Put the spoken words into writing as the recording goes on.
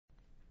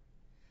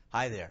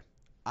Hi there,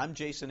 I'm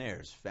Jason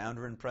Ayers,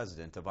 founder and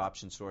president of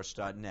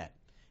OptionSource.net,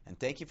 and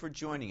thank you for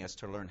joining us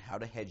to learn how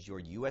to hedge your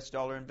US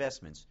dollar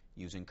investments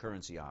using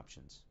currency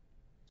options.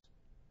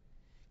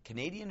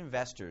 Canadian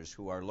investors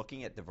who are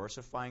looking at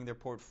diversifying their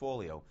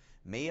portfolio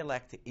may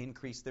elect to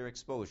increase their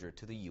exposure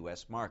to the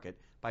US market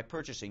by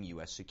purchasing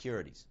US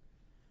securities.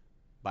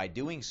 By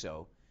doing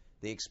so,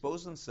 they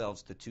expose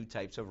themselves to two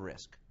types of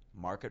risk: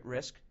 market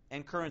risk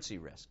and currency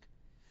risk.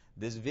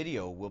 This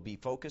video will be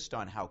focused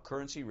on how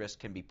currency risk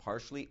can be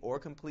partially or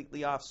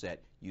completely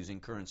offset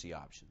using currency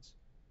options.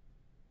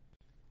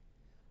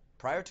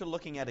 Prior to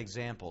looking at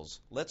examples,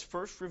 let's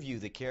first review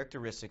the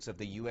characteristics of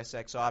the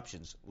Usx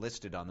options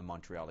listed on the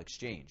Montreal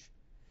Exchange.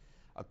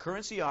 A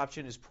currency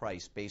option is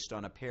priced based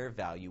on a pair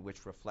value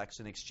which reflects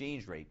an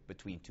exchange rate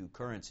between two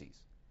currencies.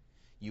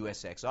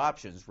 Usx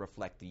options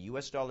reflect the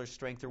US dollar's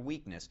strength or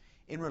weakness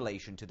in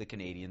relation to the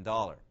Canadian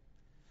dollar.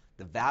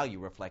 The value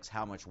reflects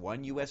how much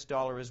one US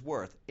dollar is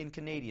worth in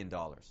Canadian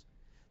dollars.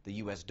 The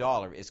US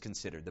dollar is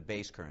considered the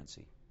base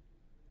currency.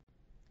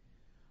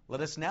 Let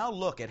us now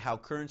look at how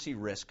currency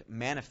risk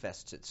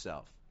manifests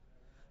itself.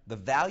 The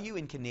value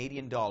in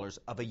Canadian dollars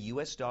of a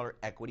US dollar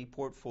equity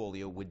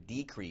portfolio would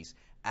decrease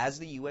as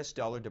the US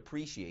dollar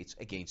depreciates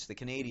against the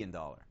Canadian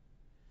dollar.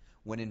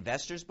 When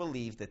investors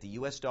believe that the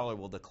US dollar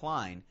will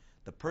decline,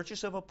 the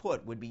purchase of a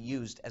put would be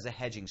used as a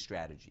hedging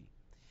strategy.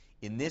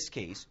 In this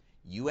case,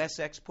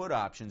 Usx put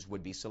options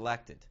would be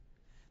selected.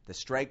 The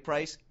strike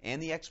price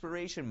and the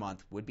expiration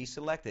month would be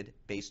selected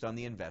based on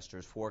the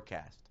investor's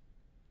forecast.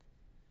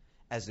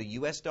 As the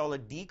US dollar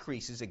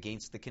decreases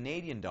against the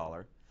Canadian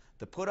dollar,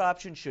 the put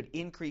option should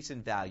increase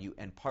in value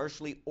and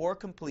partially or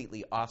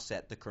completely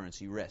offset the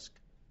currency risk.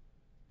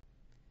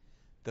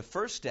 The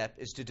first step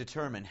is to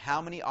determine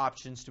how many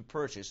options to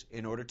purchase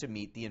in order to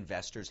meet the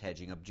investor's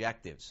hedging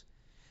objectives.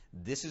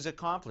 This is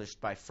accomplished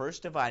by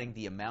first dividing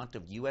the amount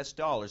of US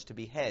dollars to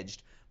be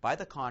hedged by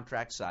the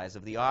contract size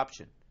of the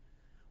option.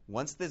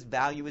 Once this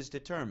value is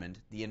determined,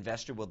 the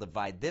investor will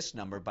divide this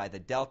number by the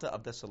delta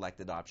of the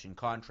selected option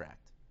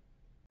contract.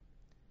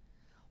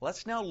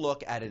 Let's now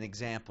look at an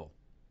example.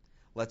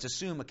 Let's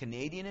assume a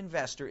Canadian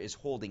investor is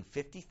holding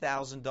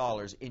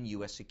 $50,000 in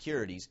US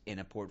securities in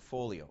a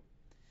portfolio.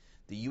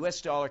 The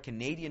US dollar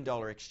Canadian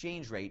dollar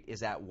exchange rate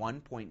is at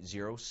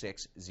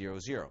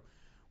 1.0600,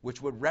 which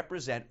would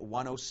represent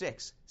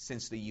 106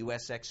 since the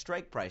Usx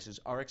strike prices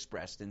are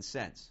expressed in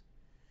cents.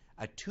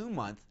 A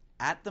 2-month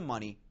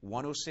at-the-money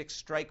 106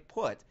 strike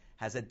put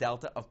has a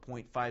delta of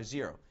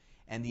 0.50,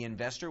 and the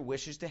investor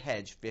wishes to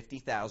hedge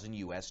 50,000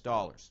 US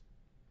dollars.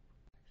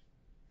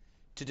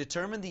 To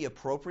determine the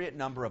appropriate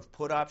number of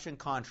put option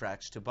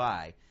contracts to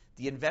buy,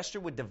 the investor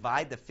would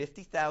divide the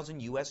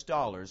 50,000 US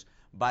dollars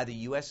by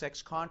the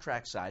Usx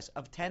contract size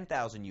of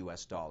 10,000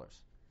 US dollars.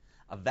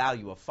 A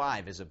value of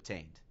 5 is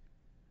obtained.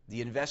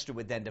 The investor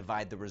would then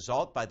divide the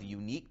result by the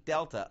unique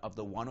delta of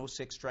the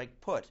 106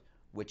 strike put,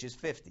 which is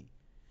 50.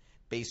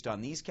 Based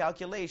on these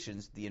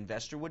calculations, the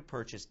investor would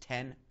purchase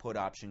 10 put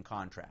option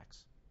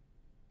contracts.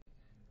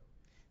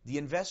 The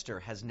investor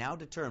has now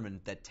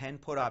determined that 10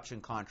 put option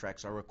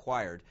contracts are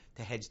required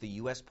to hedge the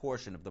US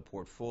portion of the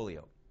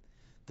portfolio.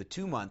 The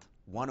 2-month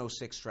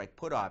 106 strike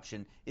put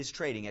option is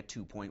trading at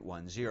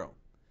 2.10.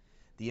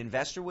 The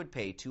investor would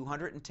pay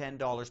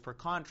 $210 per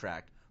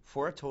contract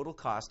for a total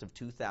cost of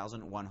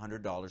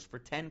 $2,100 for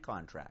 10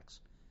 contracts.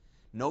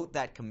 Note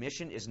that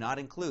commission is not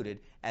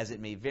included as it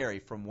may vary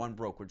from one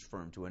brokerage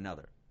firm to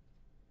another.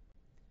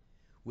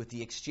 With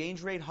the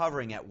exchange rate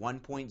hovering at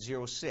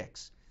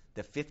 1.06,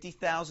 the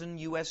 50,000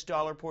 US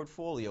dollar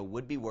portfolio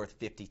would be worth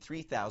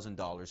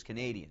 $53,000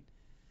 Canadian.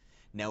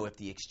 Now if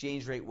the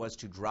exchange rate was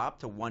to drop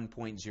to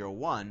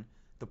 1.01,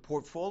 the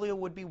portfolio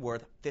would be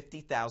worth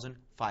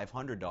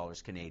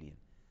 $50,500 Canadian.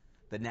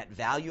 The net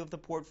value of the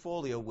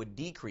portfolio would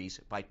decrease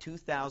by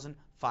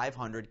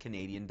 2,500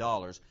 Canadian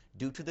dollars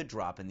due to the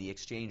drop in the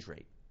exchange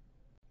rate.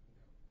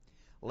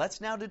 Let's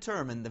now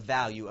determine the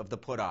value of the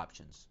put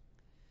options.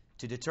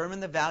 To determine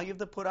the value of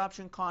the put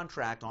option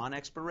contract on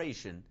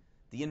expiration,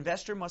 the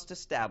investor must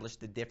establish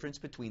the difference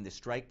between the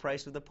strike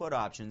price of the put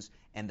options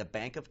and the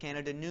Bank of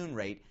Canada noon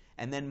rate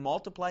and then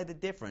multiply the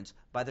difference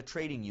by the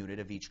trading unit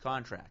of each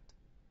contract.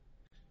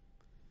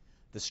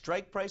 The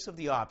strike price of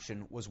the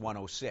option was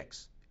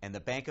 106. And the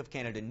Bank of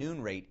Canada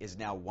noon rate is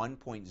now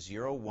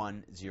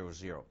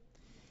 1.0100.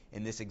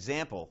 In this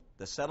example,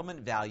 the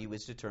settlement value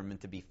is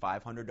determined to be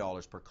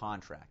 $500 per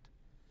contract.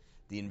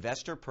 The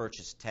investor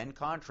purchased 10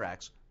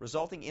 contracts,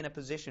 resulting in a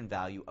position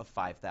value of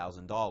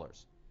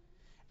 $5,000.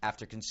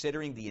 After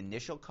considering the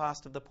initial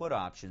cost of the put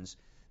options,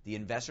 the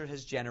investor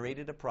has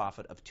generated a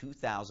profit of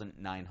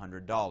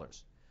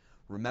 $2,900.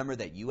 Remember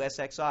that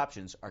Usx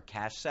options are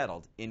cash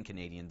settled in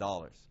Canadian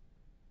dollars.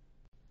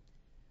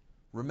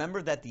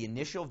 Remember that the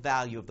initial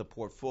value of the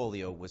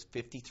portfolio was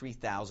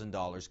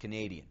 $53,000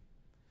 Canadian.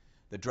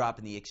 The drop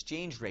in the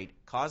exchange rate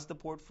caused the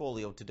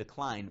portfolio to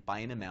decline by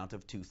an amount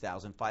of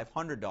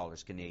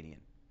 $2,500 Canadian.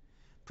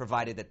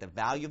 Provided that the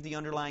value of the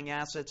underlying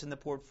assets in the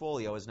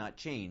portfolio has not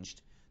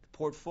changed, the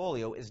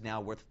portfolio is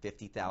now worth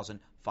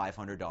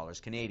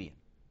 $50,500 Canadian.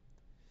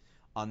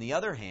 On the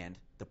other hand,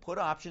 the put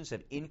options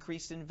have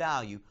increased in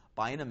value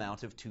by an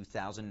amount of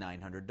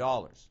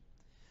 $2,900.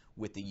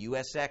 With the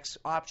Usx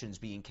options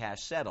being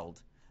cash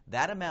settled,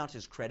 that amount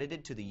is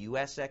credited to the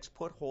Usx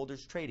put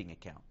holder's trading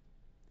account.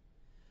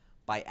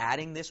 By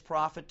adding this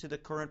profit to the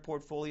current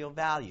portfolio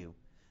value,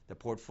 the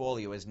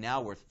portfolio is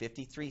now worth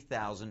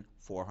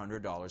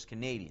 $53,400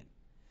 Canadian.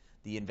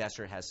 The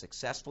investor has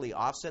successfully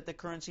offset the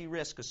currency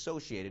risk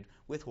associated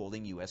with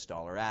holding US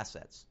dollar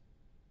assets.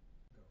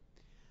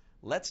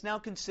 Let's now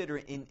consider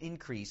an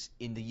increase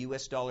in the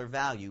US dollar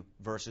value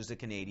versus the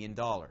Canadian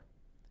dollar.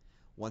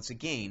 Once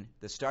again,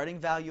 the starting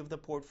value of the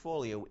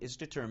portfolio is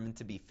determined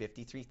to be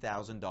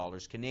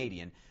 $53,000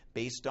 Canadian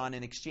based on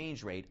an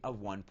exchange rate of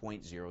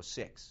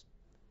 1.06.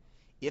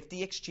 If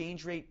the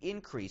exchange rate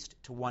increased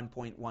to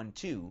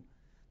 1.12,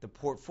 the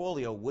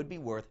portfolio would be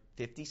worth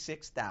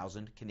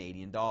 56,000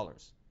 Canadian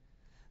dollars.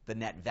 The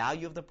net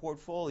value of the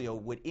portfolio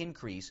would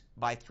increase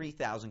by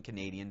 3,000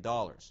 Canadian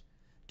dollars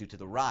due to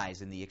the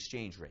rise in the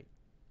exchange rate.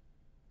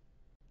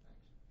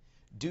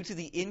 Due to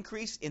the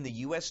increase in the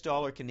US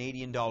dollar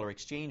Canadian dollar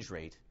exchange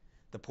rate,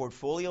 the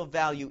portfolio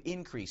value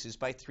increases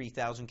by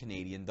 3,000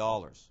 Canadian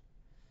dollars.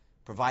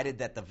 Provided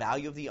that the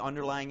value of the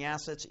underlying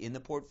assets in the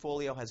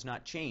portfolio has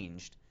not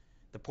changed,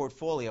 the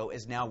portfolio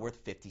is now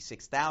worth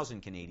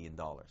 56,000 Canadian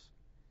dollars.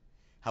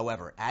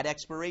 However, at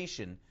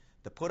expiration,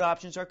 the put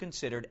options are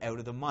considered out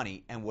of the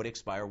money and would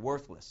expire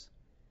worthless.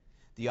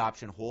 The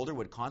option holder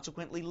would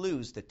consequently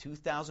lose the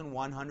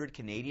 2,100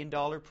 Canadian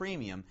dollar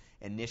premium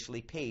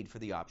initially paid for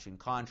the option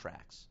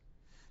contracts.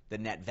 The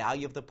net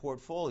value of the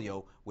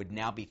portfolio would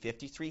now be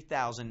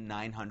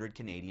 53,900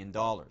 Canadian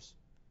dollars.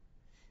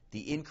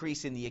 The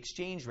increase in the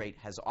exchange rate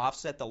has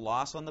offset the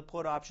loss on the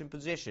put option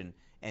position,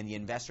 and the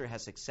investor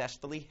has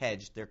successfully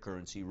hedged their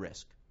currency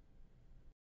risk.